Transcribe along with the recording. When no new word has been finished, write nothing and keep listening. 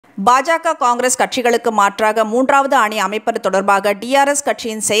பாஜக காங்கிரஸ் கட்சிகளுக்கு மாற்றாக மூன்றாவது அணி அமைப்பது தொடர்பாக டிஆர்எஸ்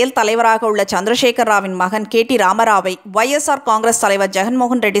கட்சியின் செயல் தலைவராக உள்ள சந்திரசேகர ராவின் மகன் கே.டி. ராமராவை YSR காங்கிரஸ் தலைவர்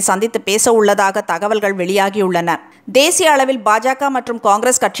ஜெகன்மோகன் ரெட்டி சந்தித்து பேச உள்ளதாக தகவல்கள் வெளியாகியுள்ளன. தேசிய அளவில் பாஜக மற்றும்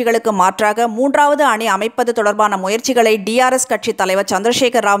காங்கிரஸ் கட்சிகளுக்கு மாற்றாக மூன்றாவது அணி அமைப்பது தொடர்பான முயற்சிகளை டிஆர்எஸ் கட்சி தலைவர்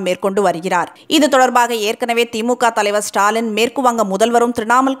சந்திரசேகர ராவ் மேற்கொண்டு வருகிறார். இது தொடர்பாக ஏற்கனவே திமுக தலைவர் ஸ்டாலின், மேற்கு வங்க முதல்வரும்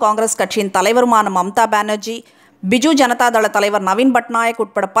திரிணாமுல் காங்கிரஸ் கட்சியின் தலைவருமான மம்தா பானர்ஜி, பிஜு ஜனதா தள தலைவர் நவீன் பட்நாயக்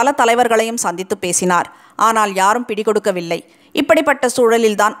உட்பட பல தலைவர்களையும் சந்தித்து பேசினார். ஆனால் யாரும் பிடிகொடுக்கவில்லை. இப்படிப்பட்ட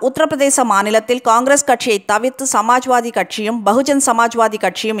சூழலில்தான் உத்தரப்பிரதேச மாநிலத்தில் காங்கிரஸ் கட்சியை தவிர்த்து சமாஜ்வாதி கட்சியும் பகுஜன் சமாஜ்வாதி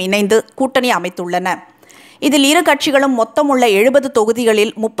கட்சியும் இணைந்து கூட்டணி அமைத்துள்ளன. இதில் இரு கட்சிகளும் மொத்தமுள்ள 70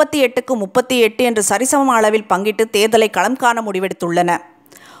 தொகுதிகளில் 38க்கு 38 என்று சரிசம அளவில் பங்கிட்டு தேர்தலை களம் காண முடிவெடுத்துள்ளன.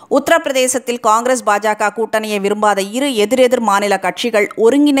 உத்தரப்பிரதேசத்தில் காங்கிரஸ் பாஜக கூட்டணியை விரும்பாத இரு எதிரெதிர் மாநில கட்சிகள்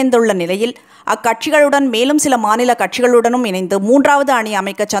ஒருங்கிணைந்துள்ள நிலையில் அக்கட்சிகளுடன் மேலும் சில மாநில கட்சிகளுடனும் இணைந்து மூன்றாவது அணி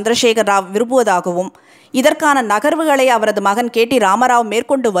அமைக்க சந்திரசேகர ராவ் விரும்புவதாகவும் இதற்கான நகர்வுகளை அவரது மகன் கே.டி. ராமராவ்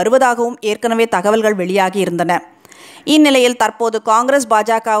மேற்கொண்டு வருவதாகவும் ஏற்கனவே தகவல்கள் வெளியாகியிருந்தன. இந்நிலையில் தற்போது காங்கிரஸ்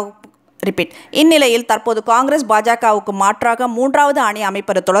பாஜகவுக்கு மாற்றாக மூன்றாவது அணி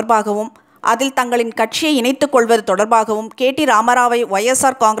அமைப்பது தொடர்பாகவும் அதில் தங்களின் கட்சியை இணைத்துக் கொள்வது தொடர்பாகவும் கே.டி. ராமராவை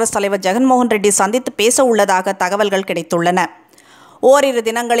YSR காங்கிரஸ் தலைவர் ஜெகன்மோகன் ரெட்டி சந்தித்து பேச உள்ளதாக தகவல்கள் கிடைத்துள்ளன. ஓரிரு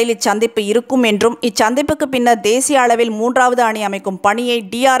தினங்களில் இச்சந்திப்பு இருக்கும் என்றும் இச்சந்திப்புக்கு பின்னர் தேசிய அளவில் மூன்றாவது அணி அமைக்கும் பணியை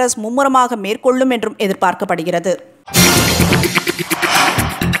டிஆர்எஸ் மும்முரமாக மேற்கொள்ளும் என்றும் எதிர்பார்க்கப்படுகிறது.